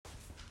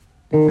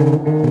This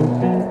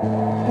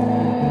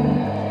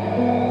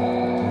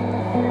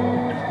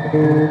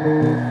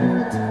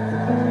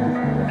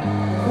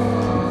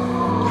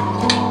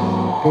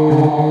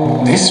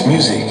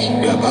music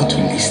you're about to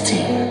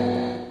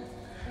listen.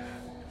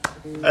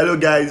 Hello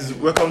guys,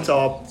 welcome to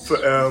our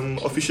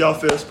official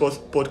first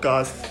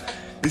podcast.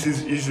 This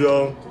is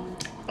Israel.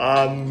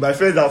 My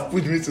friends have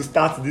put me to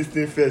start this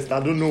thing first. I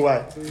don't know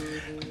why.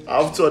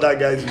 I have two other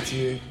guys with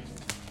me.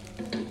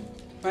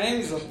 My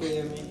name is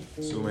Okoyemi.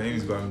 So my name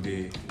is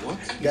Bamde. What?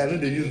 Yeah, I know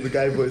they use the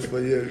guy voice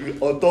for you.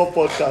 On top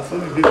podcast, so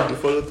we did the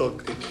follow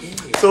talk.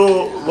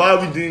 So why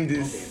are we doing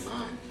this?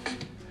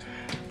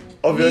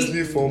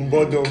 Obviously from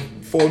boredom.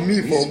 For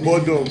me, from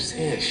boredom.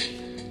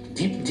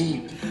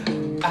 Deep.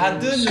 I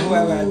don't know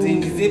why we are doing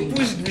this. They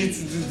pushed me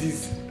to do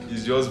this.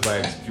 It's just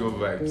vibes, pure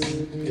vibes.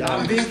 Yeah.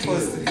 I'm being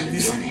forced to do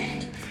this.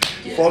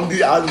 From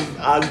the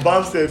as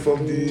Bam said,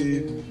 from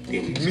the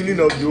meaning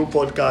of the whole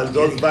podcast,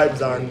 just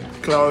vibes and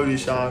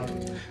clownish.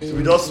 So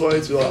we just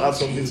wanted to have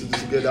something to do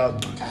together.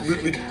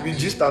 We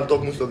just and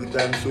talk most of the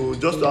time, so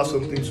just to have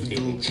something to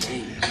do.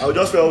 I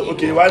just felt,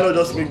 okay, why not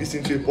just make this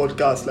into a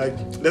podcast? Like,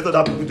 let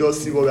other people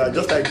just see what we are,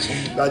 just like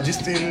we are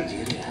gisting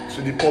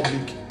to the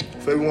public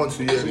for everyone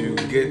to hear. So you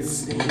get,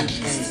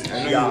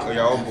 I know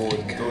you're all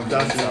bored. Don't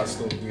That's it.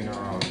 stop going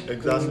around.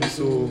 Exactly,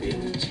 so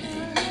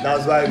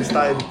that's why we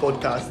started the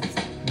podcast.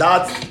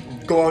 That's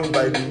gone,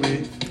 by the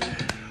way.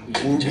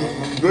 We'll be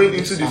going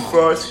into the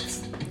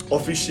first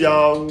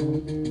official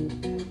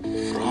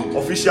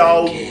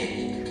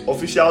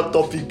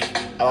topic,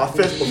 our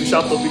first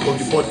official topic of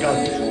the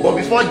podcast. But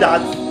before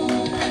that,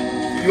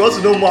 if you want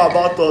to know more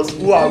about us,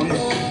 who are we?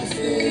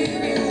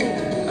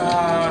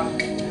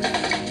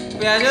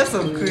 We are just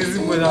some crazy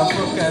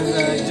motherfuckers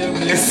that are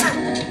jobless.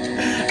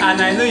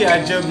 And I know you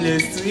are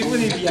jobless too.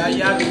 Even if you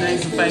have a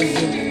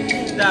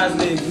 9-to-5 job, that's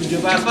not a good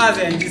job. As far as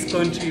we are in this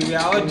country, we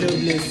are all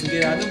jobless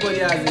together. Nobody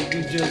has a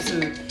good job. So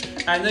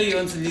I know you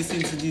want to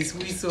listen to this.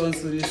 We also want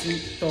to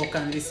talk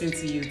and listen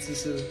to you too.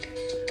 So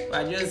we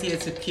are just here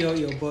to cure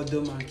your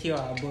boredom and cure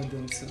our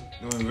boredom too.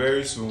 No,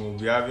 very soon we'll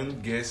be having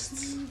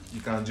guests.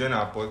 You can join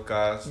our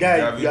podcast.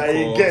 Guys, you are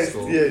a guest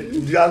here.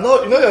 You are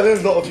not, your name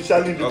is not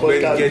officially in the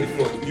podcast.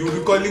 You'll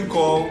be calling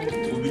call.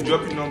 We'll be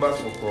dropping numbers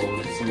for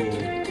calls. So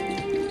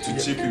to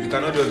chip you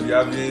cannot just be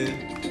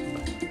having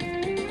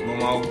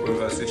normal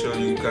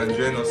conversation. You can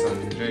join us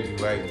and enjoy the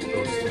vibe with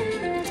us.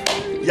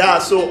 Yeah,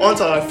 so on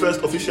to our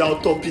first official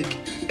topic,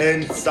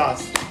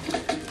 EndSARS.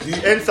 The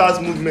EndSARS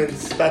movement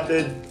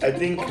started, I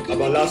think,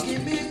 about last week.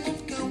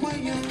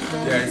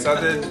 Yeah, it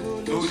started.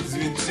 No, it's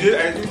been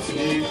today. I think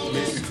today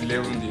makes it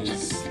 11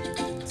 days.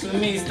 To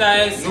me, it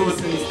started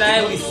with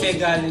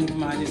Sega Link,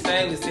 man. It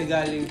started with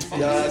Sega Link.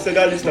 Yeah,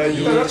 Sega Link started.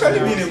 It has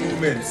actually been a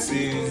movement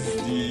since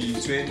the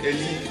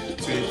early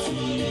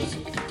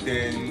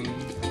 2010,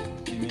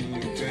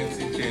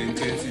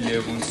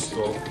 2011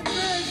 stuff,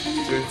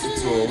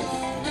 2012.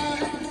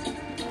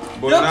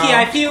 But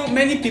I feel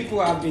many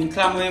people have been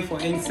clamoring for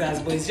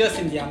EndSARS, but it's just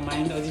in their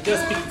mind, or they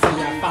just speak to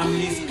their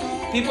families.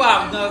 People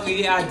have not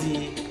really had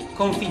the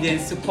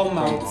confidence to come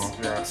out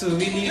to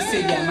really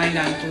say their mind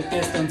and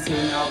protest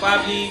until now.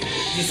 Probably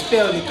the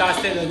spell they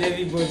casted on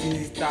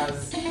everybody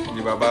has.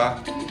 The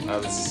Baba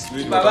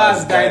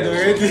has died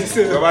already.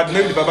 So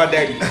maybe the Baba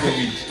died with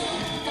COVID.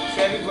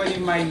 So everybody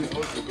mind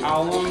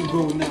our own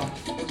goal now.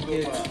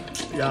 Yes.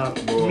 Yeah,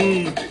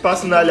 me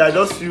personally, I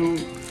just feel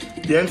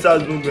the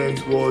EndSARS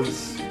movement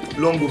was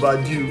long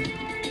overdue,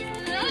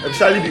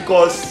 especially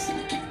because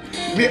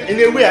in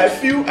a way I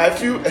feel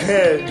let's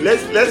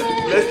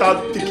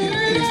start picking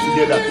things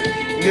together.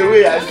 In a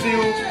way I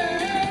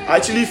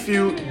actually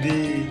feel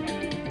the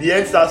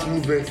EndSARS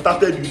movement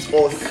started with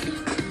us,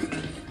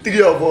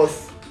 3 of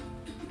us.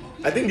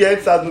 I think the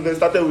EndSARS movement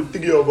started with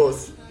 3 of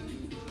us.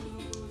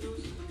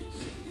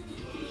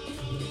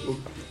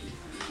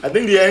 I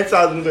think the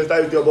EndSARS movement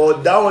started with you,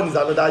 but that one is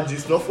another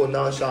gist, not for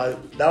now, Charles.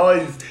 That one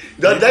is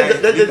let's take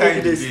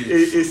it a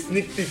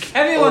sneak peek.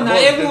 Everyone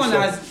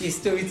has a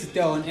story to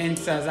tell on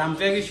EndSARS. I'm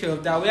very sure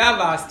of that. We have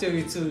our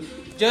story too.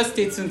 Just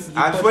stay tuned to the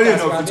podcast. And funny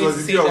enough, it was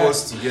the 3 of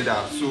us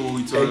together, so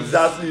it was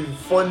exactly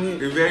funny.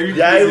 A very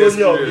the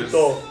irony of it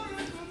all.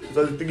 It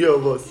was the 3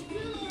 of us.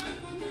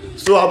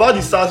 So about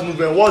the SARS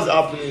movement, what's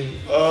happening?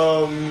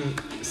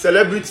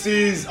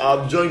 Celebrities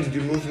have joined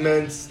the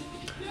movement.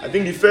 I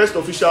think the first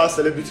official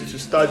celebrity to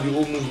start the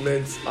whole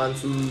movement and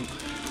to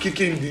kick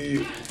in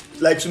to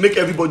make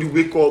everybody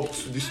wake up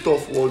to the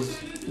stuff was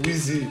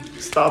Wheezy,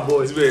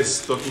 Starboy. This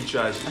was talking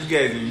trash. You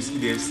guys are Whiskey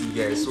the FC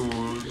guys, so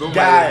don't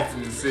mind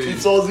anything to say.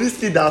 It was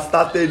Wheezy that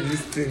started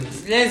these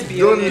things. Let's be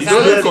I honest.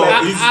 don't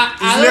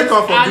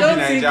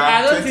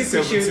think we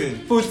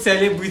should put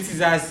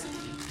celebrities as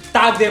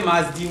tag them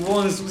as the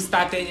ones who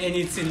started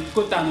anything,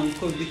 quote and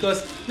unquote,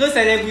 because no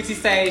celebrity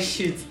started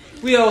shit.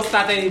 We all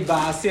started it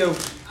by ourselves.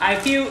 I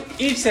feel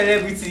each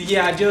celebrity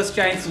here are just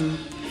trying to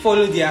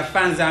follow their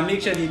fans and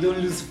make sure they don't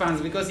lose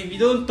fans, because if you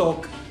don't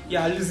talk, you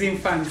are losing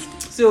fans.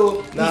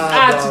 So it's Nah,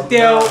 hard to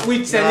tell nah,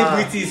 which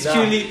celebrity is nah.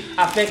 truly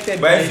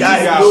affected But by I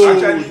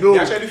this. feel no. they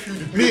actually feel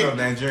the pain of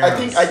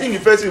Nigerians. I think the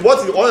first thing, what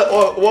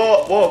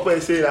Ope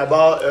is saying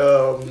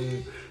about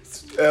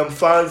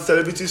fans,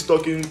 celebrities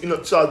talking,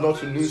 so as not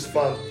to lose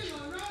fans.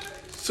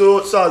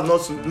 So as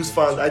not to lose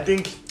fans. I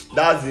think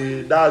that's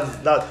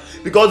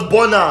because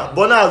Burna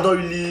has not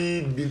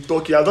really been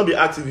talking, has not been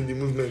active in the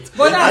movement.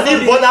 And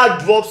if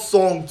Burna drops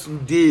song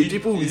today,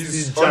 people will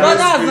still jam. Burna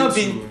has not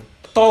been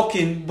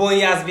talking, but he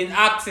has been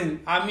acting.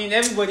 I mean,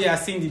 everybody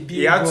has seen the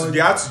billboard. They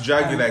had to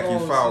drag you like a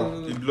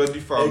foul, a bloody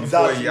foul,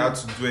 before he had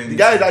to do anything. The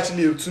guy is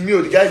actually, to me,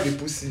 the guy is a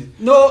pussy.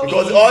 No,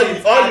 because all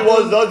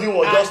he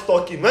was just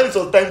talking. When it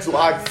was time to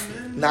act,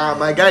 nah,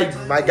 my guy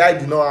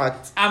did not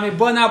act. I'm a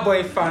Burna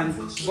Boy fan.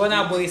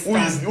 Burna Boy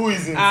stan. Who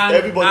isn't? And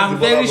Everybody I'm is a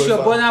very Burna Boy sure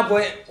fan. Burna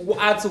Boy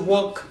had to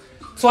work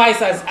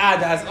twice as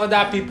hard as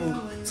other people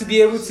to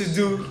be able to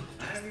do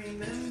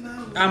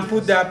and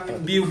put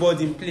that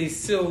billboard in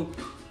place. So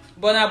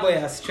Burna Boy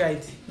has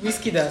tried,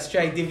 Wizkid has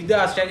tried, Davido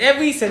has tried,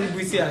 every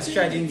celebrity has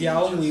tried in their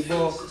own way,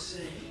 but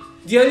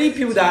the only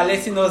people that are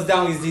letting us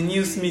down is the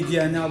news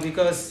media now,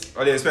 because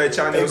Or they expect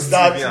channels,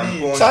 Exactly. TV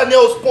and Punch.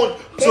 Channels,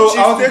 Punch. So Punch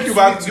I'll is take you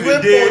back to the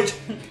way day Punch-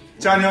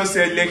 Channel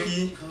said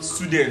Lekki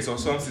students or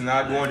something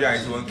had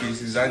 101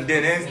 cases, and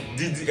then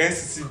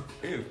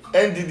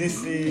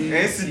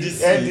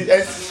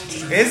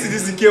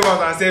NCDC came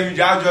out and said we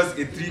have just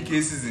 3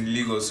 cases in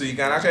Lagos, so you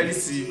can actually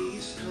see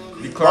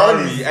the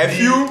crime. I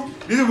feel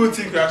these people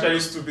think we're actually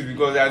stupid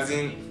because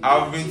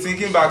I've been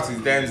thinking back to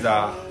the times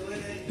that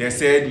they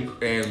said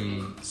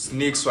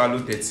snake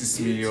swallowed 36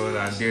 million,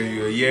 and then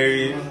you were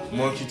hearing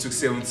monkey took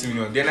 70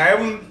 million. Then I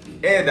even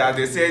heard that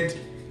they said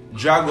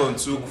dragon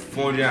took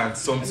 400 and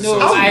something. no,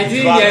 something. I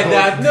didn't hear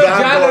that. No,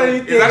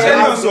 Dragon. It's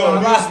actually on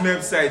some Dragon.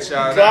 news website,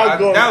 Sha.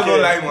 Dragon, That was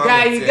all I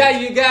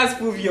wanted. You guys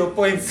prove your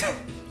points.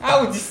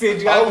 How would you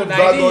say How would Dragon?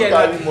 I didn't hear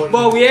Dragon carry that. money?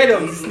 But we heard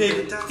of the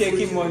snake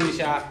taking money,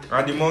 Sha.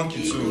 And the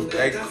monkey too.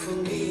 Like,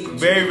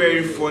 very,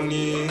 very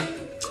funny.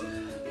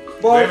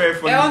 But Very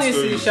funny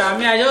honestly, stories. Sha,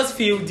 I just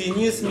feel the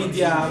news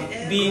media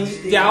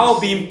they are all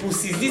being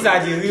pussies. These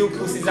are the real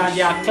pussies and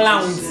they are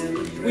clowns.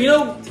 You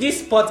know,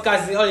 this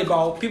podcast is all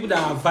about people that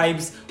are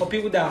vibes or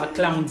people that are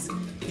clowns.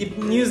 The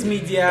news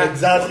media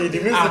Exactly. The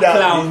news are media,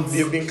 clowns.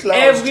 they've been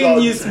clowns. Every throughout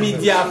news the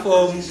media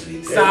from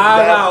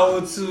Sahara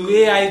or to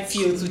AIT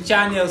or to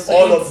channels, to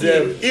all of NTA,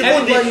 them,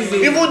 everybody's a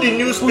even the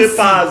newspapers,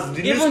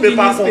 pussy. the Even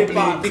newspaper newspaper,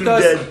 company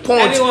because included,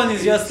 Punch. everyone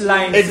is just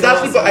lying. to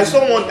Exactly, us. but I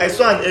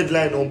saw an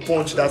headline on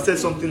Punch that said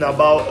something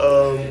about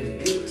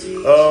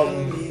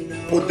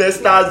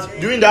protesters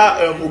during that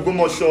the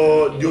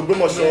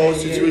Ogbomoso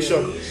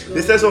situation.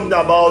 They said something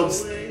about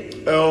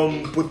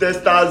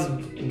protesters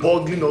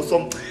burgling or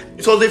something.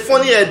 It was a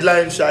funny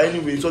headline, Sha.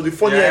 Anyway, it was a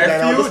funny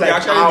headline. I feel was they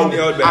like, actually been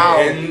held by ow.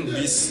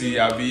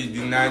 NBC,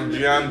 the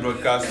Nigerian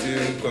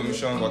Broadcasting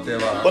Commission,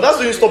 whatever. But that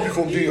doesn't stop you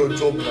from doing your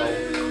job now.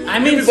 I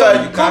mean, People some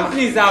are-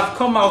 companies have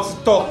come out to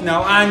talk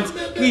now, and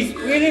we've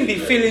really been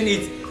feeling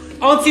it.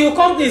 Until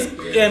companies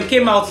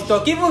came out to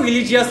talk, even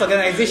religious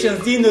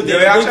organizations didn't know they They were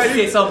were going to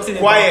actually say something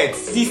quiet.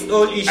 about this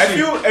whole issue. I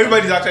feel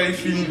everybody's actually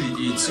feeling the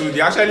heat, so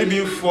they're actually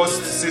being forced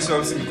to say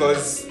something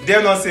because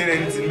they're not saying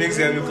anything makes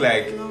them look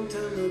like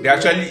they're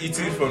actually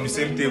eating from the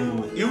same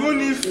table.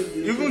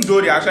 Even though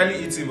they're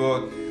actually eating,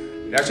 but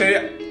they're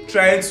actually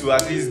trying to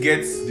at least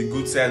get the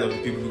good side of the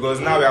people, because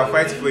now we are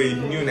fighting for a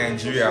new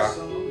Nigeria,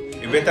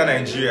 a better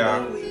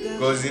Nigeria.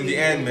 Because in the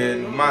end,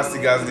 man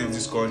still has leave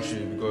this country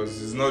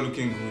because it's not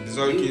looking good, it's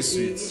not looking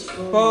sweet.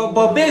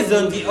 But based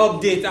on the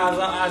update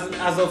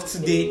as of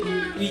today,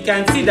 we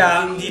can see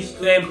that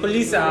the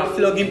police are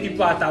flogging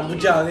people at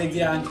Abuja already,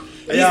 and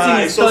this Yeah, thing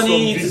I is saw turning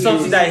some into videos.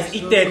 something that is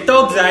heated.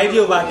 Thugs are already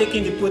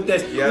overtaking the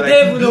protest. Yeah, We like-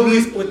 don't even know who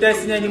is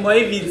protesting anymore.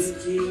 If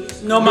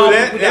it's normal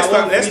people that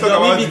want let's talk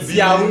freedom, about if it's the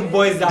Yahoo Benin-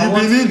 boys that the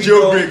want Benin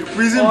freedom, jailbreak,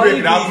 prison or break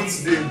if that happened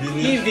it's- today in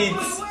Benin. If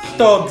it's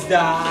thugs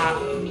that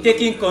are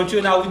taking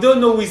control now, we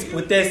don't know who is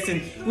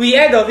protesting. We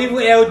heard of even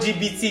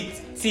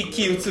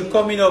LGBTQ to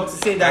coming up to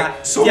say that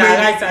Like, so their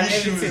many rights and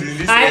issues in everything.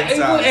 this I entire-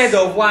 even heard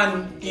of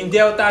one in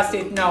Delta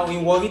State now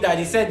in Warri that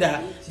they said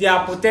that they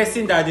are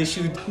protesting that they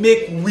should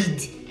make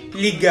weed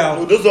legal.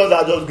 No, those ones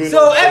are just going. So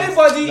off point.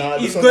 everybody Nah,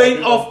 those is ones are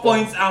going off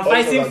points and Those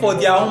ones fighting are for going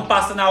their off own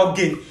personal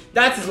gain.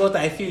 That is what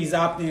I feel is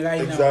happening right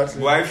now.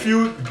 Exactly. But I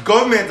feel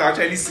government are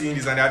actually seeing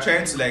this and they are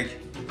trying to like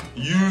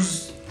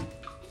use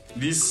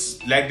this,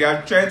 like they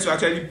are trying to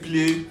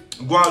actually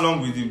go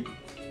along with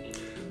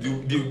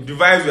the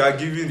vibes we are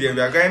giving them.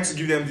 We are trying to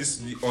give them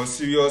this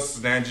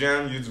unserious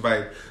Nigerian youth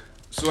vibe.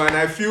 So, and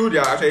I feel they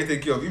are actually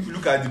taking care of. If you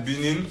look at the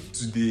Benin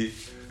today,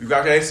 you can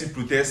actually see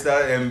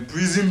protesters and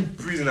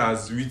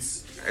prisoners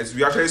with. As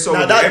we actually saw Now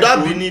with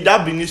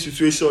that Benin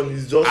situation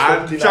is just and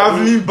something.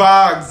 traveling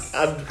bags.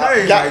 And,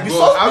 Hey, yeah, my we God.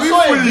 saw Are a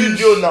foolish?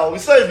 video now. We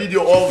saw a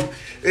video of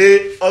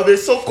a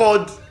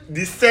so-called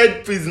the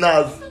said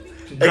prisoners.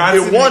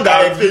 Granting The one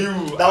that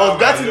interview. that was Oh my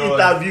granting Lord.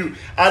 interview,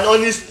 and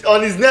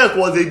on his neck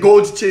was a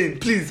gold chain.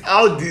 Please,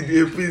 how did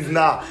a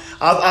prisoner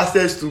have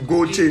access to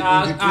gold chain in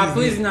the prison.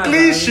 Prisoners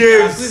Clean are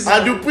shaves. rich.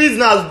 And the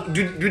prisoners,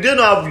 do they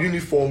not have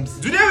uniforms?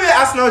 Do they wear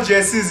Arsenal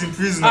jerseys in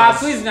prisoners? Our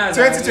prisoners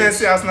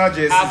 2020 Arsenal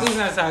jerseys. Our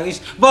prisoners are rich.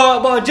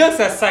 But jokes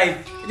aside,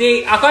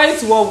 they, according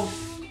to what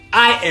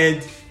I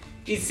heard,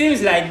 it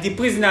seems like the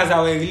prisoners that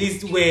were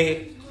released were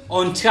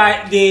on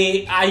trial.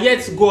 They are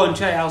yet to go on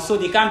trial, so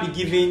they can't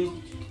be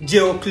given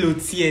jail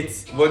clothes yet.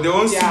 But they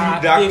won't see Yeah,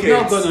 that they've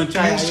not gone on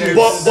trial. clean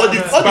But all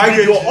the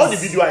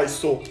Baggages. video I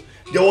saw,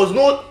 there was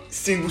no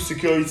single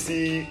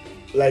security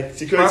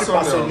Personnel.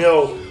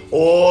 personnel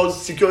or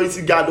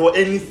security guard or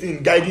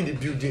anything guiding the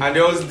building. And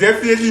there was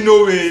definitely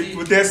no way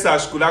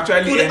protesters could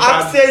actually Could enter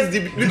access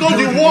because the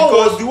building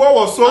wall the wall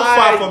was so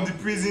high. far from the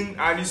prison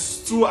and it's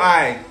too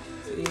high.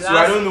 So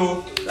I don't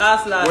know.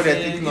 Last What they're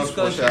taking us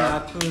for, discussion sha.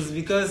 are close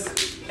because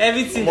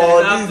everything But that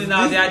is this- happening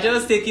now, they are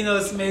just taking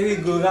us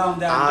merry-go-round.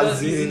 They are As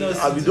just using in,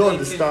 us. we to don't do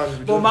understand, anything.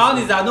 we But don't my own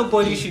is that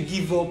nobody should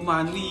give up,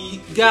 man.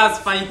 We guys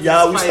fight.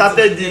 Yeah, we this fight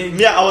started to the. end.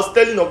 Me, I was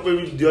telling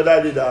Okwe the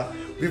other day that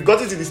we've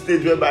gotten to the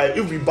stage whereby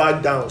if we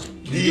back down,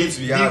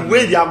 the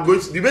way they are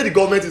going to, the way the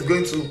government is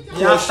going to The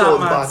crush us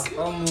aftermath,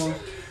 back.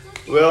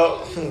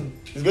 Well, It's going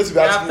to be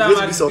the actually going to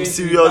be aftermath some is going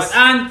to be serious.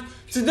 bad. And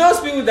to those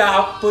people that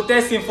are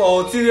protesting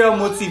for ulterior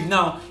motive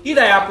now,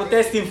 either you are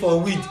protesting for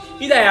weed,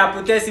 either you are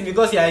protesting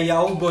because you are a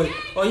Yahoo boy,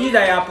 or you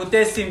that you are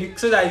protesting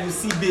so that you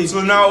see babe,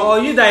 So now- or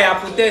you that you are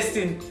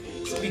protesting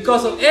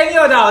because of any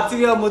other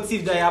ulterior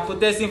motive that you are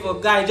protesting for,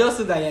 guy, just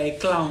so that you are a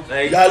clown.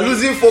 Like You are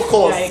losing focus.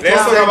 Yeah,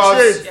 let's talk about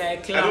Concentrate. You are a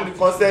clown.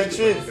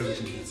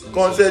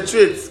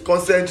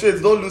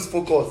 Concentrate. Don't lose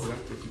focus.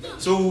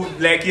 so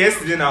like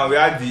yesterday now we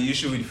had the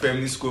issue with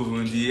feminist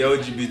coven, the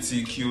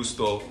LGBTQ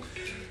stuff.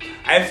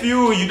 I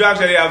feel you don't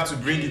actually have to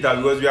bring it up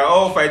because we are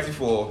all fighting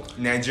for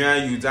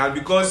Nigerian youth, and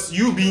because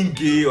you being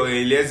gay or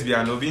a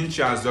lesbian or being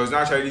trans does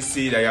not actually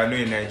say that you are not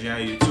a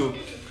Nigerian youth. So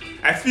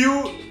I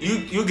feel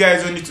you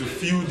guys don't need to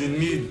feel the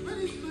need,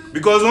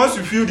 because once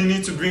you feel the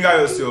need to bring out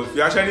yourself,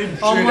 you actually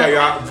showing that you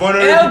are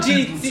vulnerable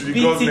people to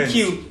the government.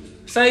 LGBTQ,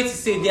 sorry to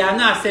say, they are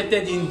not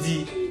accepted in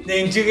the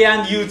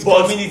Nigerian youth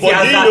But community do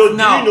as you that know- do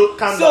now. you know-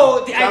 calm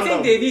So down, I calm think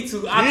down. they need to Do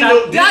you actually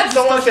know? that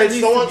Someone discussion said needs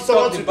to be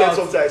someone talked tweeted about.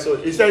 something I saw.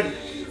 He said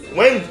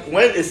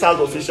when a South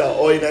official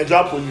or a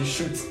Nigerian police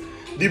shoots,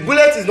 the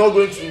bullet is not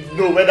going to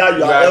know whether you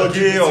You are are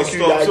gay or LGBTQ,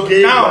 you stuff. are So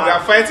gay. now you we are-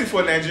 are fighting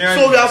for Nigerian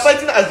So we are youth.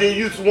 fighting as the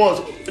youth once.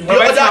 The But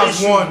fighting other as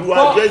issue one. we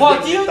are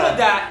But do you know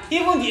that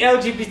even the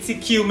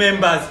LGBTQ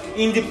members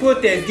in the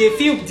protest, they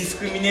feel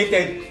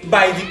discriminated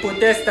by the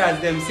protesters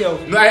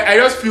themselves? No, I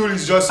just feel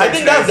it's just I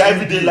think that's the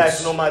something everyday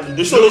that's life normally.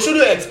 They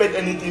shouldn't expect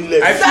anything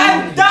less.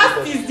 I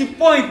That is the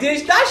point.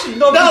 That should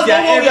not That's be not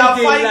their what we are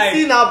everyday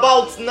fighting life.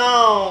 about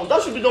now.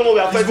 That should be not what we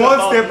are It's fighting one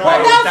about step now. But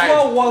by that's time.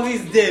 what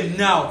worries them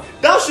now.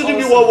 That shouldn't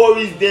be Also- what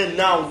worries them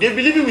now. They've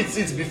been living with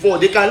it before.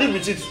 They can live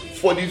with it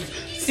for the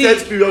See,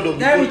 set period of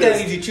the let me tell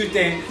protest. you the truth.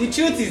 The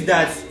truth is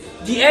that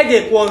the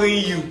headache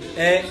worrying you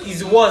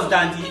is worse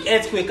than the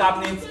earthquake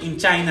happening in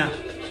China.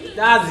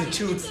 That's the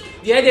truth.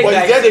 The headache But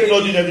that it's is they're not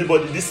doing doing you,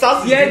 everybody. The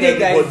South is the doing headache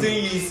that is everybody.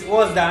 doing you is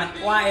worse than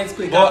one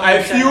earthquake. But I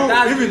happening in China. feel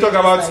That's if we the talk reason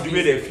about like the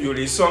way this. they feel,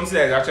 it's something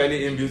that is actually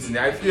inbuilt in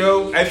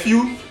it. I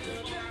feel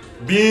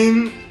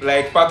being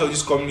like part of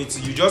this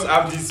community, you just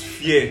have this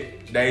fear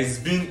that is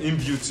being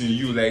inbuilt in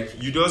you.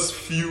 Like you just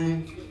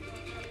feel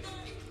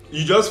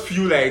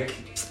like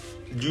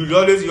you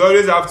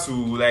always have to,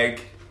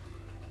 like,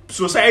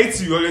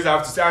 society, you always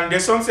have to say. And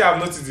there's something I've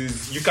noticed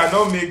is you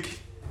cannot make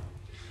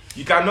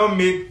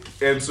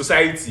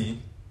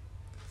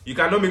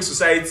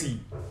society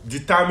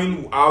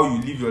determine how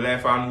you live your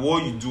life and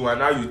what you do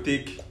and how you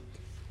take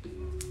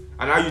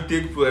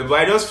but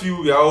I just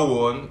feel we are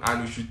all one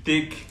and we should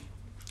take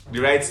the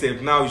right step.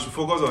 Now we should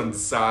focus on the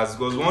SARS,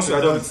 because once we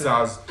are done with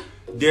SARS,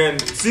 then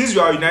since we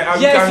are united,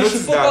 and Yes, we we can should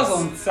notice that, focus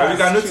on and SARS, we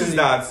can notice truly.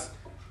 that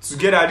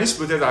together this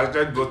protest has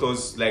actually brought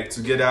us like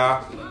together.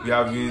 We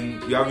have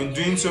been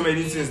doing so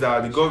many things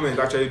that the government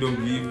actually don't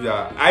believe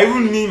that. I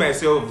even me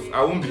myself,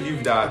 I won't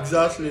believe that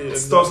Exactly.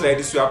 stuff like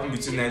this will happen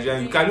between Nigeria.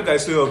 You can look at the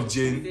story of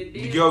Jane,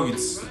 the girl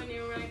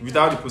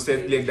without the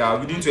prosthetic leg, that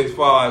within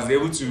 24 hours they're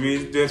able to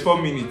raise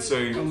 24 minutes.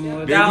 Sorry,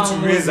 they're able to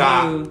raise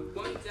her.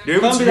 They're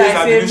able Don't to be raise like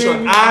her say donation,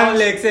 maybe my and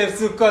leg sef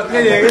too cut.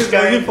 Make they raise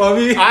money for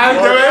me. they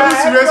were able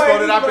to raise for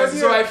Everybody another for person.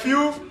 So you. I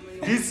feel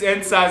this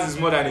NSAS is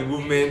more than a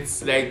movement.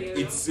 Like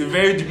it's a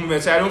very deep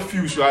movement. So I don't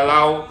feel we should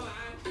allow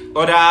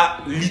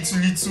other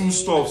little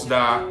stuffs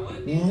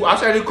that we'll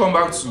actually come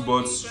back to,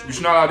 but we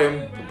should not allow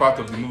them be part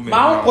of the movement.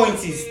 My own now.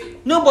 point is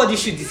nobody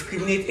should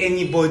discriminate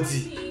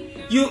anybody.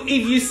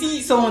 If you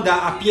see someone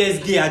that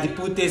appears gay at the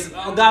protest,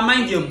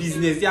 mind your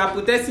business. They are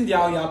protesting you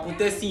are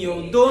protesting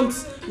you. Don't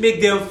make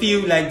them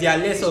feel like they are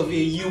less of a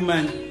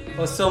human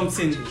or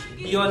something.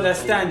 You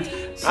understand?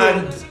 So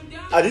And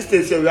at this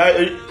stage,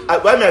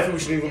 why may I feel we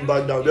shouldn't even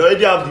back down? They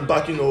already have the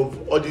backing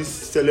of all these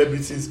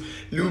celebrities.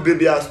 Lil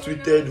Baby has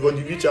tweeted,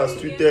 Vonivich has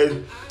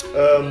tweeted,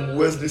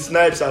 Wesley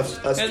Snipes has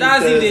tweeted.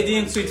 that's if they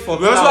didn't tweet for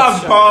We also clout,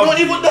 have sha. power. No,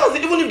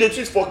 even if they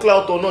tweet for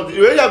clout or not,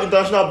 you already have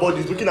international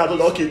bodies looking at us.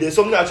 Okay, there's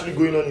something actually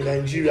going on in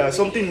Nigeria.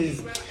 Something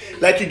is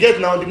like you get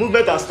now. The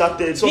movement has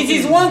started. It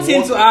is one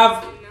thing to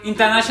have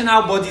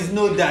international bodies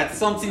know that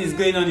something is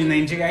going on in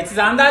Nigeria. It is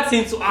another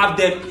thing to have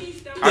them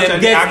Actually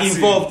get acting.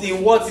 involved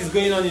in what is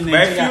going on in But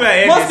I feel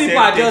Nigeria. like Most they people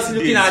are said just 30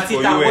 looking days at it for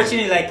and UN. watching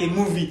it like a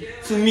movie.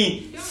 To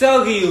me,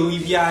 sorry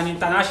if you are an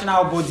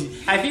international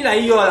body. I feel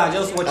like you all are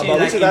just watching it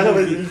like a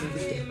movie.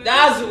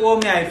 That's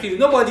what me I feel.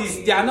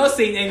 They are not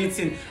saying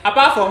anything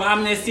apart from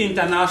Amnesty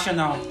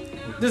International.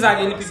 Those are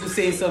the only people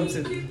saying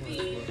something.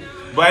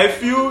 But I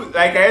feel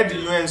like I had the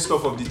UN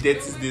stuff of the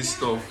 30 days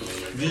stuff,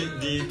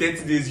 the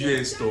 30 days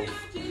UN stuff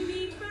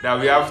that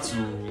we have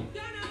to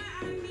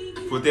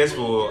protest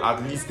for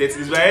at least 30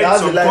 days. But I had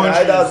some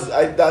countries.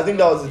 I think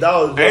that was.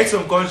 I had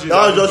some countries.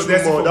 That was just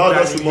protesting rumor. for That more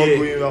was just than a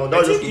rumor year. going around. That I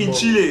was think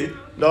just in rumor. Chile,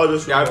 That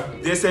was just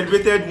rumor. they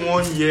celebrated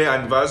 1 year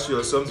anniversary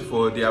or something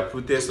for their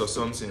protest or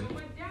something.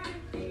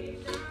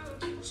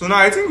 So now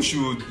I think we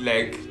should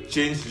like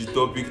change the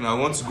topic now. I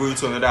want to go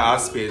into another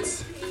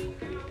aspect.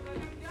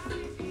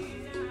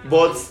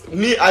 But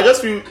me, I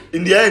just feel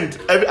in the end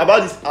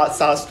about this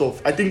SARS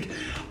stuff. I think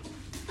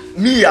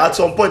me at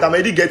some point I'm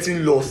already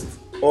getting lost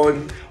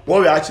on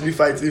what we're actually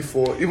fighting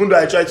for. Even though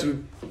I try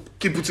to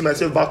keep putting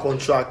myself back on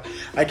track,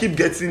 I keep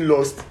getting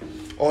lost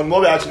on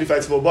what we're actually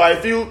fighting for. But I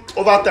feel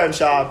over time,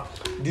 what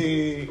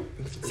we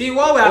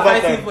are over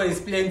fighting time. for is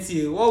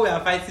plenty. What we are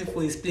fighting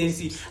for is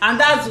plenty, and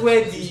that's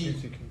where the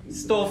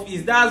stuff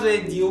is. That's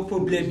where the whole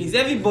problem is.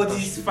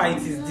 Everybody's fight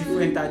is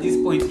different at this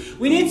point.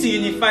 We need to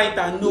unify it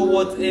and know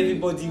what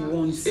everybody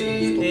wants.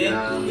 We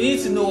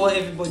need to know what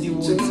everybody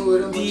wants.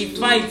 The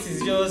fight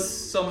is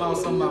just somehow.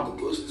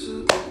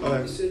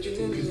 Alright.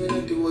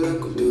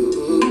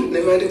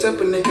 Never the type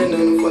of nigga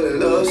never fall in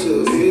love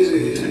so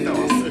easy.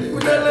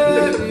 Would I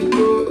let you go?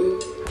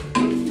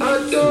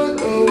 I don't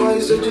know why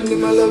you said you need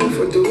my love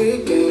for the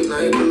weekend. Now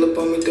you pull up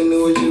on me, don't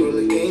know what you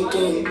really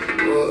thinking.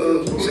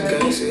 So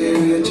can you say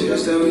we had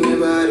chills that we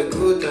never had a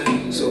good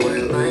time? So why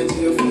you lying to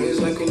your friends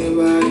like we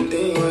never had a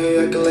thing? Why you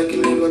acting like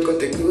you never got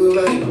the good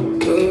vibe?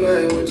 Good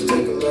vibe, what you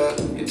talking about?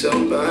 You talk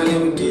about I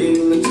never gave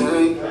you my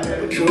time.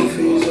 But truth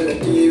is that I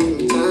gave you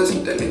my time. So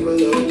I never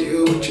loved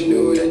you, but you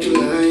know that you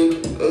lying.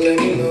 But let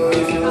me know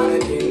if you wanna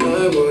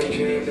deny what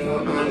you know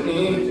I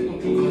need.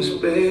 My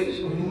space,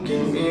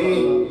 give me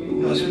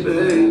my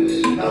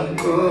space. I'm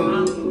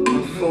cold,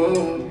 my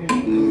phone,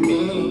 and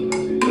me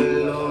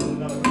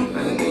alone.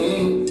 I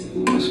need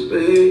my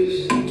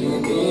space,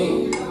 give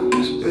me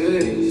my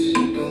space.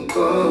 Don't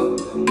call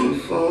my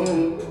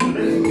phone,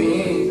 and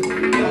me. I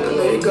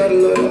know you got a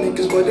lot of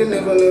niggas, but they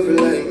never love you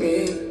like me.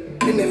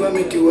 They never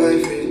make you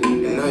wifey.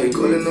 And now you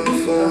calling on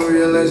the phone,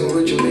 realizing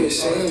what you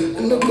missing. I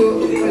know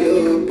go over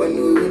your up, I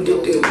know you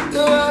did it.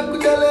 No, I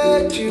could have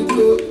let you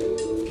go.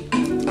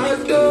 I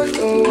don't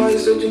know why you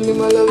said you need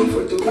my love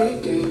for the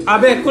weekend. I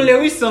bet Kunle,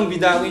 which song be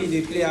that way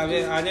they play?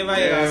 I never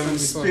heard that song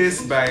before.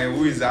 Space by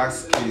Who Is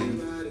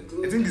Asking.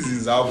 I think it's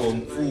his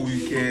album Full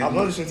Weekend. I've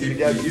not listened to the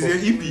guy It's before. an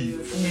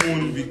EP, Full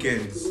Moon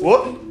Weekends.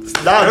 What? I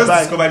That's just bad.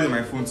 discovered it on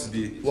my phone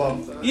today. Wow.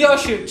 You all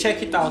should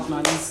check it out,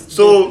 man.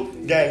 So,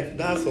 guys,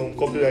 that's some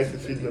copyright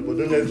infringement, but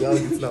don't let's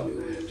be it now.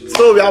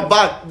 So we are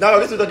back. Now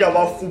we're going to be talking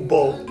about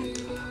football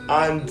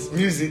and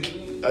music.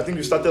 I think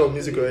we started on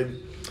music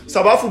already.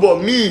 So about football,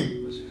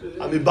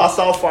 I'm a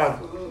Barca fan.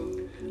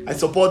 I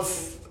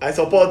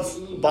support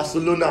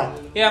Barcelona.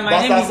 Yeah, my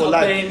Barca name is for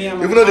life. Opeyemi.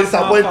 I'm a Even though they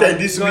Arsenal disappointed fan.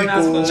 this Going week,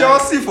 as for oh, life.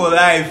 Chelsea for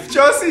life.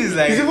 Chelsea is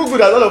like it's even good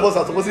that all of us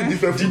are supporting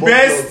different the football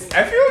best. clubs.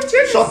 I feel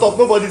Chelsea. Shut up!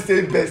 Nobody's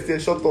saying best here.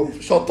 Shut up!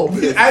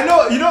 I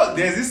know,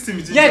 there's this team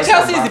between Yeah,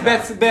 Chelsea is and the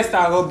Barca. best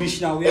at rubbish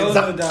now. We all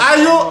know that.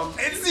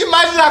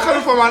 Imagine that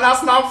coming from an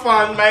Arsenal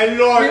fan, my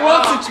lord. We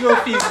want 2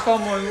 trophies.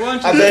 Come on, we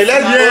want 2 I trophies. beg,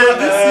 let's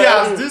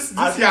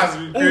this year has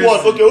been Who won?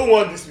 Okay, who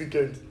won this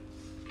weekend?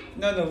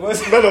 None of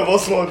us. None of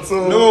us won.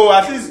 So No,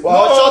 at least.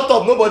 Wow, no, shut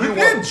up! Nobody we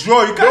won. played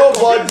draw. You can't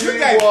Nobody you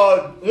guys- won.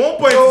 1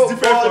 point is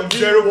different from Nobody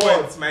 0 won.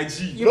 points, my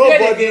G. You played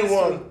Nobody against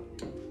won.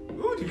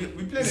 Who did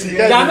we played See, against?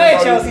 You are not a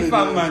guys Chelsea don't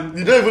fan, play man.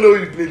 You don't even know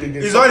who you played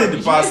against. It's all in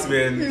the past,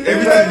 man.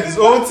 Everything is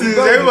old things. It's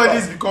all in the Everybody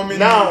is past. becoming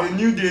Now, a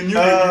new day, new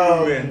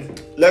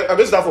movement. Like I'm going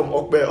to start from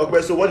Okpe.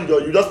 Okpe, so what did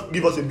you just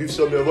give us a brief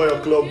summary of how your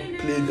club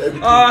played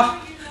everything?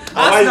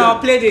 Arsenal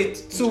played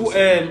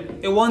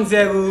a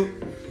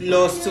 1-0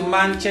 loss to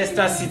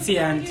Manchester City,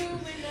 and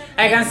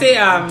I can say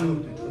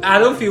I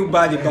don't feel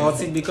bad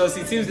about it because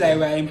it seems like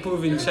we're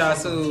improving, sha.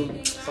 So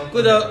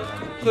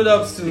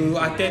kudos to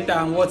Arteta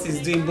and what he's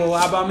doing. But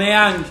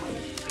Aubameyang,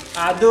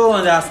 I don't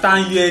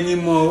understand you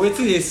anymore.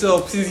 Wetin dey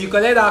sup since you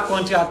collect that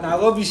contract na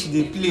rubbish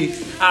you dey play.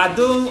 I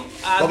don't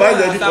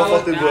understand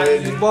what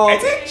already. but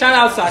shout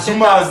out to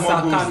Zuma Arteta has and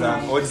more goals Saka.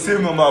 than, or the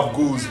same number of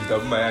goals with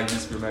Aubameyang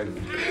this Premier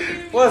League.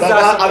 What's Baba,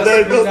 that? I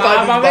beg, don't start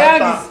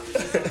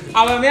this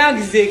Aubameyang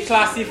is a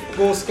classic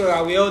goal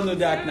scorer. We all know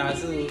that now.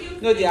 So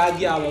no, they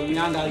argue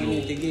Aubameyang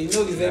argument again.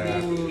 No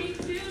resemble.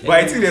 But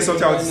I think there's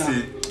something I want to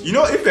say. You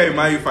know, if you're a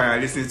Man U fan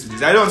and listening to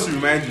this, I don't want to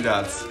remind you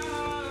that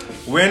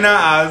Werner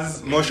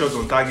has more shots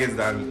on targets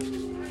than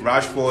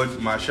Rashford,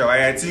 Martial,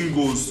 and I think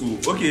goals too.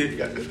 Okay,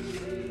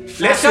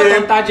 let's say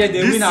on target,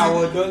 they this win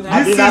award. Don't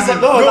I this mean,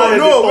 season, no,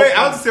 no, wait, I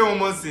top. have to say one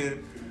more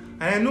thing.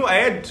 And I know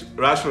I heard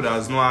Rashford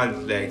has not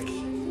had like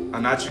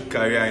an archery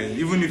career, and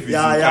even if it's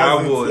Yeah, in he has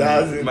Karabol, it, he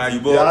has it. man, He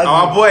has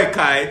our it. boy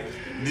Kai,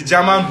 the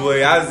German boy,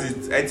 has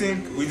it. I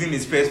think within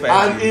his first 5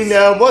 And years.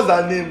 in what's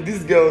her name? This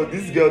girl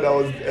that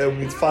was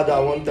with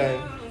father one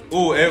time.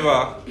 Oh,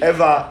 ever.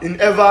 In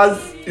Eva's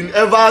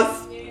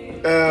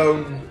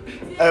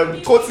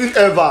quoting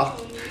Eva,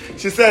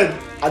 she said,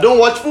 "I don't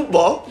watch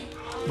football,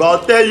 but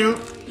I'll tell you,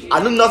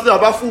 I know nothing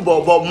about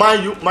football, but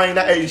Man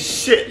United is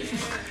shit.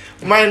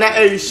 Man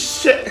United is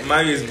shit."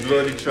 Man is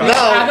bloody trash.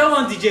 Now- I don't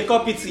want DJ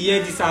Copy to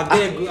hear this. I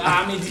beg.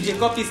 I'm a DJ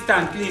Copy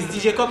stand, please.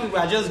 DJ Copy, we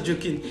are just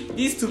joking.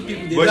 These two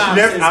people, they But don't she have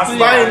left sense. us Please.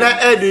 Man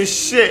United is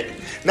shit.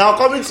 Now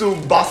coming to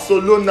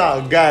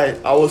Barcelona, guy,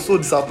 I was so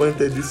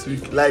disappointed this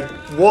week. Like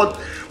what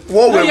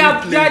No, were we you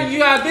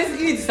playing? are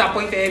basically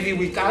disappointed every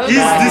week. I don't It's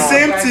know the how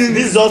same guys- thing.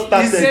 This just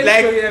It's started.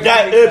 like,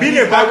 Guy, being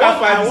a Barca I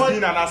fan is want-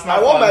 being an Arsenal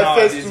I want fan my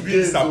first nowadays, 2 being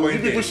games. So you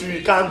disappointed. people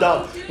should calm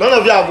down. None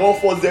of you have won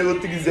 4-0,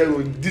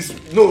 3-0. This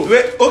no.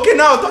 Wait, okay,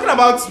 now talking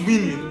about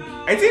winning,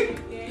 I think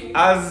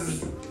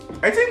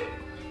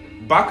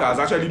Barca has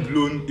actually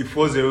blown a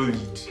 4-0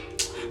 lead.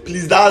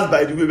 Please, that's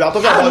by the way. We are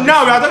talking about And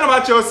now this we are week. talking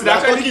about Chelsea. We They are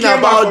actually talking came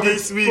about back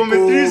this week. from a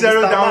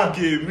 3-0 Mr. down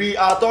Man. game. We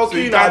are So talking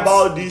you can't-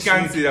 about this you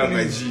can't week. say that, my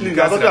G. Please, You we are can't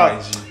say talking that,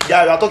 about- my G.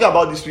 Yeah, we are talking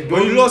about this week.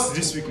 But you lost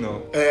this week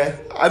now.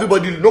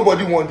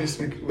 Nobody won this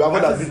week. We have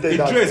not admitted A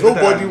that. draw is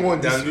Nobody better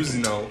won this than week.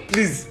 losing now.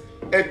 Please,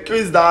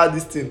 increase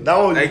this thing. That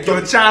one. Like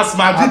your chance,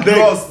 man, I big beg,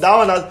 loss. that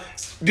one has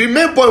the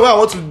main point where I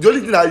want to. The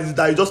only thing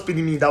that is just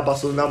pinning me in that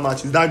Barcelona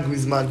match is that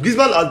Griezmann.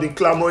 Griezmann has been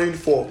clamoring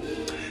for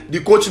the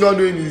coach not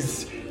knowing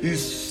his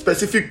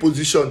specific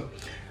position.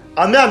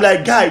 And then I'm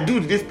like, guy,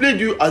 dude, they played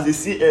you as a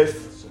CF.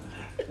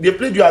 They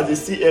played you as a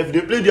CF.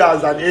 They played you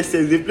as an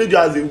SS. They played you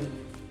as a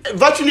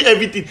virtually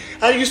everything.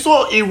 And you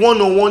saw a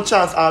one-on-one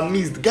chance and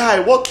missed. Guy,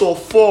 what the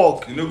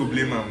fuck? You no go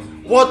blame him.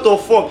 What the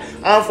fuck?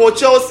 And for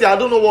Chelsea, I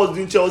don't know what's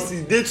doing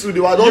Chelsea. They too, they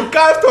were You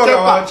can't talk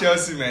about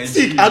Chelsea, man.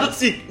 Sick, I don't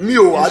see me.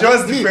 I It's don't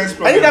just see. defense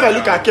problem Anytime I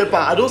look now. at Kepa,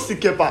 I don't see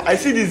Kepa. I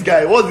see this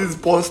guy. What's this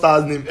porn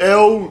star's name?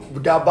 El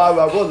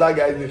Gabara. What's that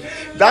guy's name?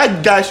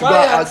 That guy should go Why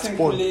and you act asking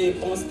porn. play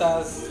porn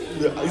stars?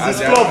 It's I his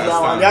club now,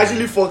 understand. and he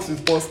actually fucks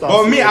with porn stars.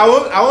 But me, I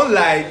won't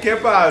lie.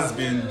 Kepa has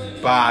been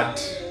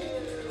bad.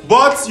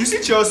 But you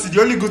see, Chelsea,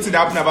 the only good thing that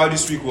happened about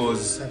this week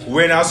was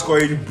Werner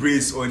scoring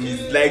brace on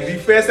it. Like the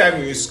first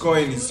time he was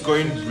scoring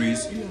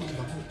brace.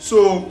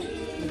 So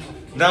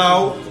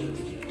now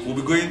we'll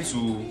be going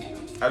to.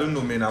 I don't know,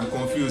 man. I'm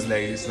confused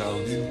like this now.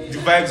 The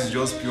vibes is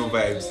just pure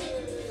vibes.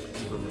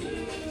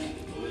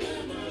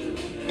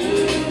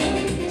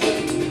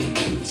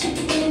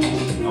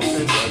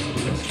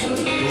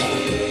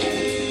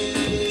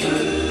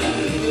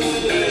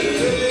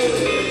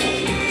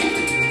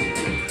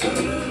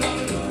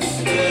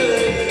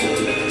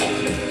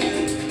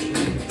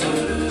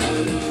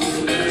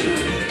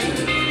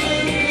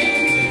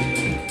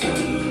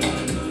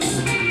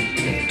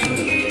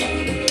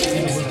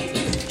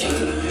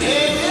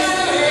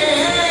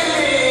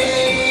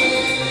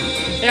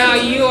 Yeah,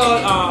 you all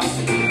are.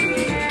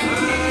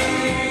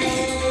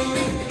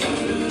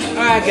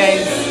 Alright,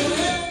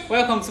 guys,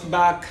 welcome to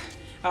back.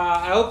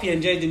 I hope you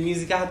enjoyed the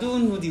music. I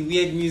don't know the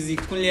weird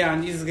music Kunle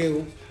and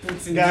Israel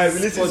put in guy, we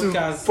this listen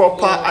podcast. to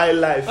proper high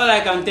life. All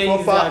I can tell you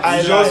is Proper that high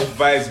It's just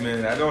vibes,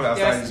 man. I don't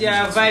understand. yes, they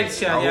are this vibes,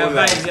 music. yeah, I they are won't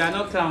lie. vibes. They are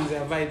not clowns, they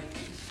are vibes.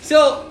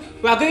 So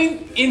we are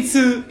going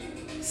into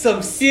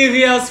some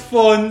serious,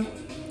 fun,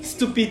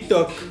 stupid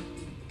talk.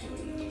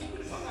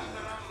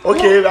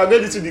 Okay, we are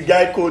going into the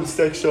guy code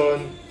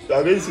section. We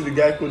are going into the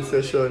guy code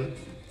session.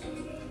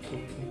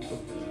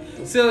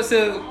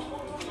 So,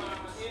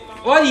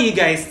 what do you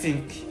guys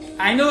think?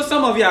 I know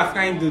some of you are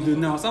frying dodo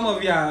now. Some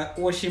of you are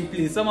washing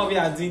plates. Some of you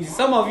are doing this.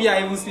 Some of you are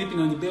even sleeping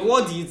on the bed.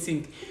 What do you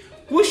think?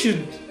 Who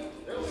should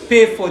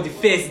pay for the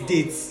first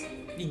date?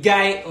 The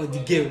guy or the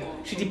girl?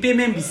 Should the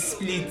payment be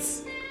split?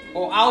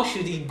 Or how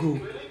should it go?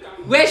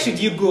 Where should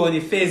you go on a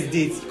first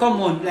date?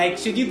 Come on, like,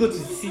 should you go to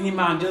the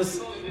cinema and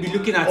just be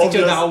looking at each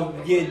other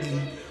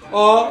weirdly?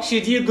 Or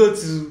should you go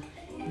to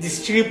the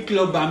strip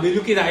club and be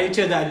looking at each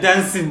other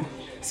dancing?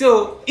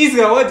 So,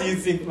 Israel, what do you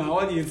think, man?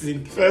 What do you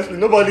think? Firstly,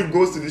 nobody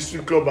goes to the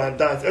strip club and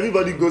dance.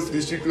 Everybody goes to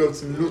the strip club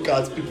to look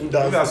at people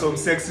Those are dance. some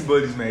sexy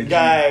bodies, my G.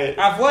 Guy,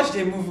 I've watched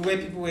a movie where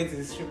people went to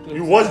the strip club.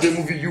 you watched the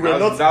movie, you were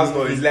not. That's in the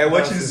not. movie. It's like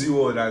watching Dancing.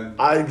 Zero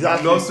and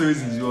Exactly. love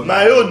stories in Zero.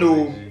 My own,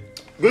 no.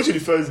 Going to the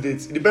first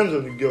date, it depends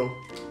on the girl.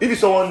 If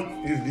it's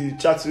someone you'll be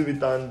chatting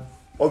with and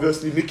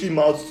obviously making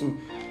mouths to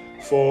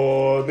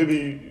for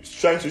maybe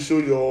trying to show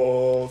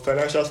your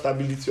financial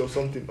stability or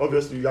something,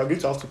 obviously you are going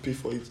to have to pay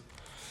for it.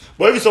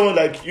 But if it's someone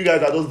like you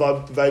guys are just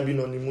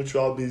vibing on a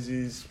mutual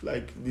basis,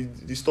 like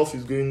the stuff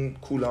is going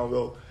cool and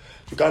well,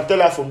 you can tell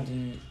her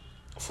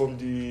from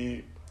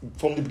the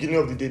beginning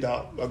of the day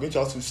that we are going to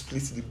have to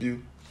split the bill.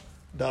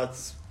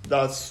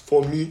 That's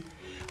for me.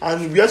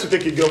 And we have to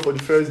take a girl for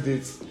the first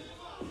date.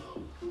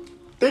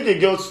 Take a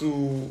girl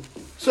to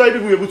so that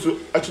people will be able to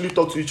actually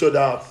talk to each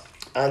other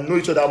and know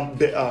each other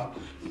better.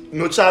 You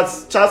know,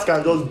 chats have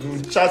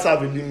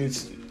a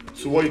limit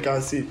to what you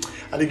can say.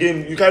 And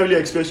again, you can't really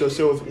express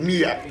yourself. For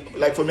me, I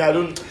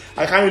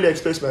can't really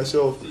express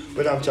myself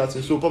when I'm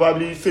chatting. So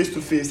probably face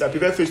to face. I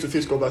prefer face to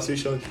face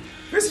conversations.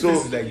 Face to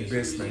face is like the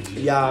best, man.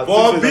 Yeah.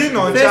 But being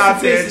on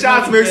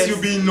chat makes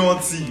you be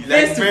naughty. Like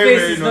Face to very, face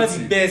very is not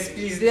naughty. the best.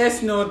 Please,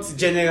 let's not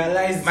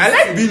generalize. I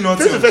like being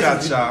naughty Face to on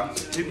face chat,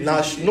 is sha.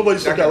 Nah,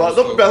 nobody's talking about.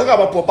 That kind of We're talking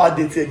about proper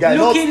dates here, guys.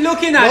 Looking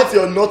not at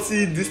your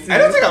naughty this thing. I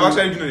don't think I've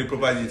actually been on a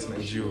proper date, my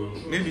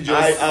Gio. Maybe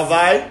just. Have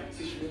I?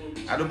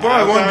 I don't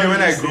probably one day can't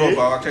when I really grow up, say.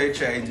 I'll actually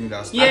try doing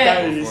that stuff. Yeah. I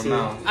can't really for say.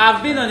 now.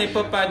 I've been on a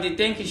proper date.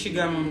 Thank you,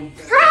 Sugar Mom.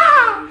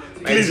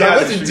 Please, Yeah,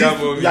 we're going to sugar gist.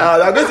 mommy. Yeah,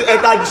 we're going to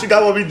enter the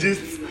sugar mommy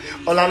gist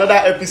on another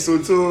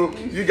episode. So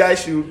you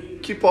guys should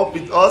keep up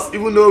with us,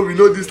 even though we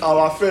know this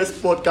our first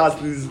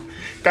podcast is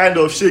kind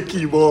of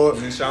shaky, but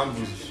In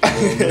shambles.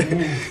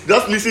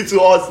 just listen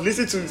to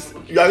us.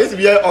 You are going to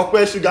hear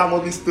Okwe Sugar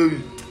Mommy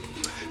story.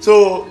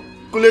 So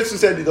Kuletu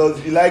said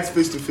he likes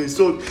face to face.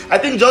 So I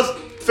think just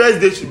first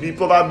date should be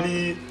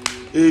probably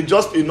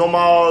just a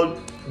normal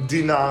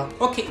dinner.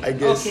 Okay. I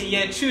guess. Okay.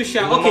 Yeah. True.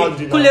 Sure. Normal Okay.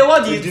 dinner. Kule,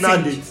 what do A you dinner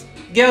think? date.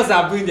 Girls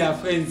are bringing their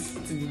friends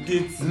to the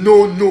date.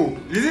 No.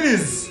 The thing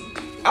is,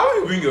 how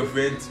you bring your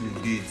friend to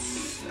a date?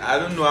 I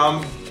don't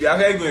know. You're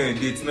actually going on a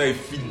date, not a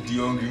feed the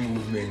hungry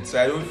movement.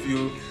 So I don't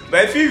feel.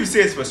 But if you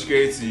say it's for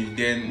security,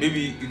 then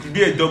maybe it could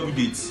be a double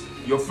date.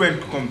 Your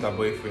friend could come with her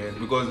boyfriend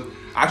because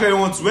I actually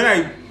want to. When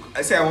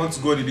I say I want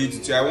to go on a date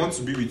with you, I want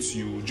to be with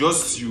you,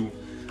 just you,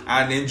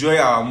 and enjoy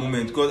our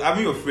moment. Because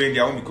having your friend,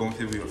 I won't be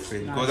comfortable with your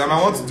friend. Because I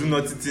might want to do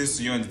naughty things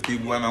to you on the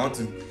table, and I want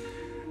to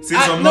say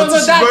some naughty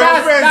shit. But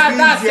your friends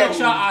that's being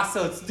sexual here.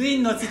 assault.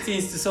 Doing naughty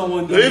things to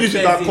someone. No, if it's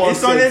with that on the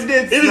first date. on a concept.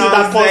 date If it's now, with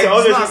that it's like,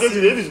 concept, it's not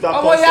obviously, if it's with that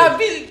Oh, yeah,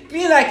 concept.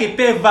 being like a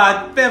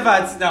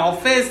pervert now.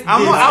 First date.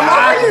 I'm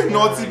already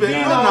naughty, but you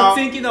You know know, now.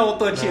 thinking I'll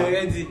touch you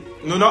already.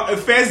 No, not a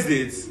first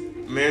date.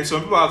 Man,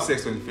 some people have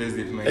sex on the first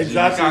date, man.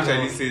 Exactly. You can't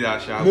actually say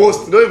that, Sha.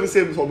 Don't even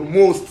say before, but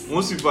most.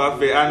 Most people have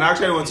sex, and I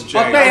actually want to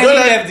try Okay, it. don't you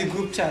like- left the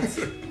group chat.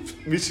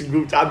 Which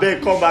group? I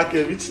beg, come back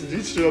here. Which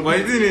show? But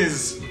the thing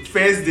is,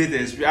 first date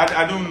experience,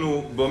 I don't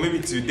know, but maybe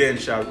till then,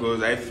 Sha,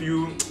 because I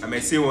feel I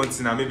might say one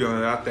thing and maybe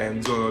another time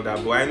do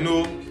another. But I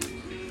know,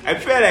 I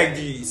feel like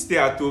the stay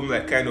at home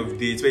like kind of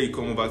date where you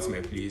come over to my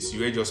place, you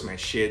wear just my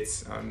shirt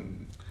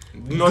and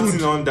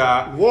nothing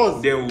under.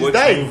 what? Then Is watch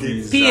that a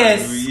movies.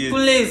 P.S. and we eat.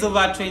 Kule is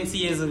over 20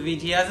 years of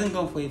age. He hasn't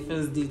gone for a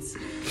first date.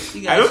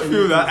 You guys I don't should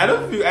feel know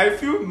that. this. I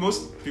feel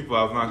most people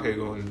have not actually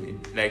gone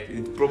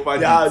like proper.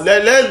 Yeah,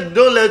 dates.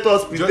 don't let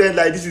us pretend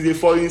like this is a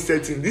foreign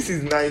setting. This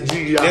is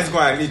Nigeria. Let's go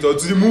and eat or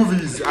to the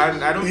movies.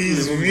 And I don't feel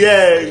It's the movies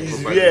rare, is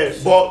it's proper rare.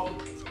 dates.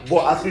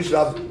 But at least you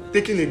have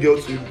taken a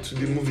girl to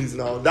the movies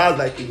now. That's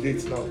like a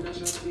date now.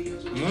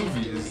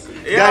 Movies.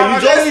 Yeah, Yeah, you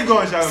I'm just actually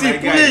gone, Sha, see my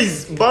guy.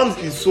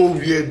 Bams is so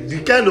weird.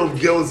 The kind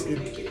of girls,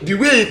 the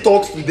way he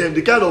talks to them,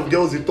 the kind of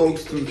girls he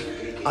talks to.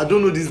 I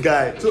don't know this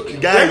guy. So the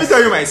guy Let me is-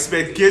 tell you my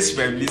spec. Case you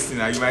might be listening,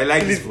 and you might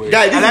like this boy.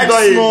 guy, I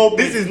like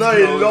this is not a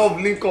girls,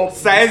 love link up.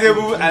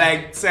 Sizable. I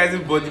like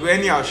sizable body. But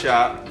anyhow,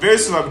 Sha, very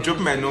soon I'll be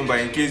dropping my number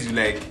in case you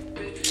like.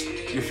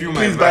 You feel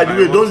my Please, vibe, by the I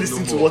way, want don't to listen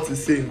know to more. what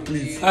he's saying,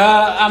 please.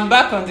 I'm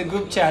back on the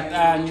group chat,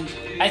 and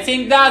I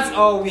think that's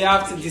all we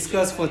have to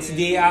discuss for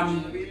today.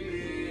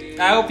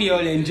 I hope you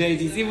all enjoyed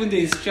this, even though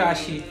it's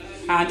trashy.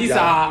 And this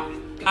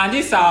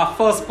is our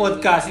first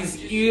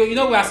podcast. You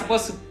know we are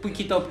supposed to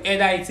pick it up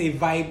either it's a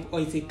vibe or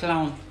it's a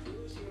clown.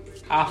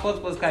 Our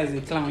first podcast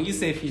is a clown. You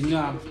say if you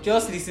know,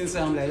 just listen to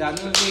something like that.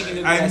 Don't make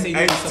it And say you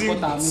I don't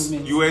support our think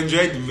movement. you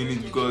enjoyed the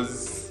minute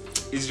because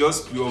it's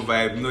just pure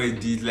vibe, no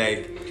edit,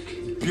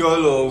 like pure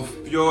love,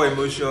 pure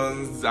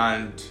emotions,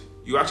 and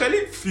you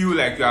actually feel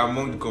like you're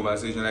among the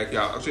conversation, like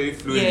you're actually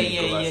flowing in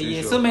the conversation.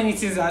 Yeah.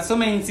 So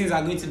many things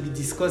are going to be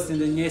discussed in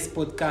the next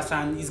podcast,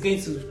 and it's going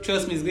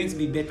to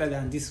be better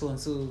than this one.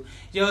 So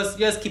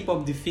just keep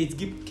up the faith,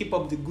 keep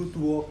up the good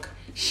work.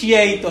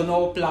 Share it on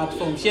all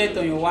platforms. Share it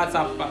on your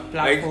WhatsApp platform.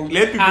 Like,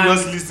 let people and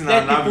just listen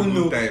let and have a people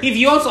good know. time. If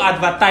you want to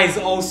advertise,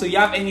 also you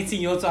have anything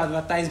you want to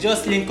advertise,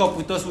 just link up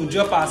with us. We'll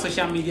drop our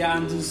social media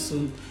handles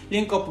soon.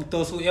 Link up with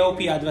us. We'll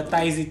help you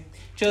advertise it.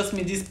 Trust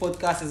me, this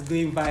podcast is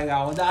going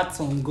viral.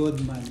 That's on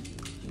God, man.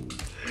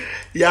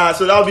 Yeah,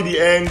 so that'll be the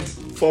end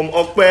from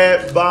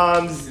Okwe,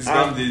 Bams, It's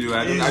and Bam Daily.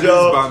 I don't use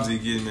Israel. Bams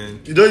again, man.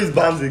 You don't use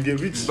Bams again.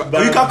 Which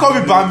Bams? You can call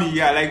me Bammy.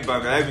 Yeah, I like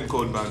Bammy. I like being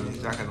called Bammy.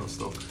 That kind of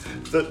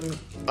stuff. So,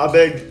 I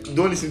beg,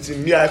 don't listen to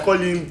me. I call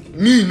him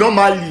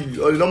normally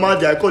or normal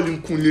day. I call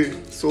him Kule.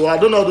 So I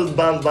don't know those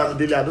Bams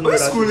daily. I don't know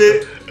Who's that.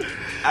 Kule?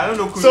 I don't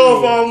know Kule.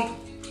 So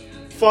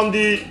from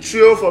the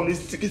trio, from the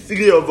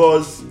three of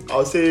us,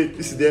 I'll say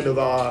this is the end of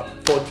our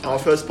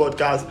first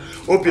podcast.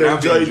 Hope you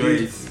enjoyed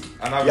it.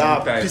 And have a Yeah,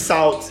 good time. peace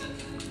out.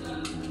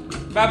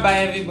 Bye bye,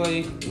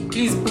 everybody.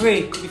 Please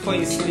pray before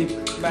you sleep.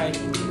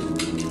 Bye.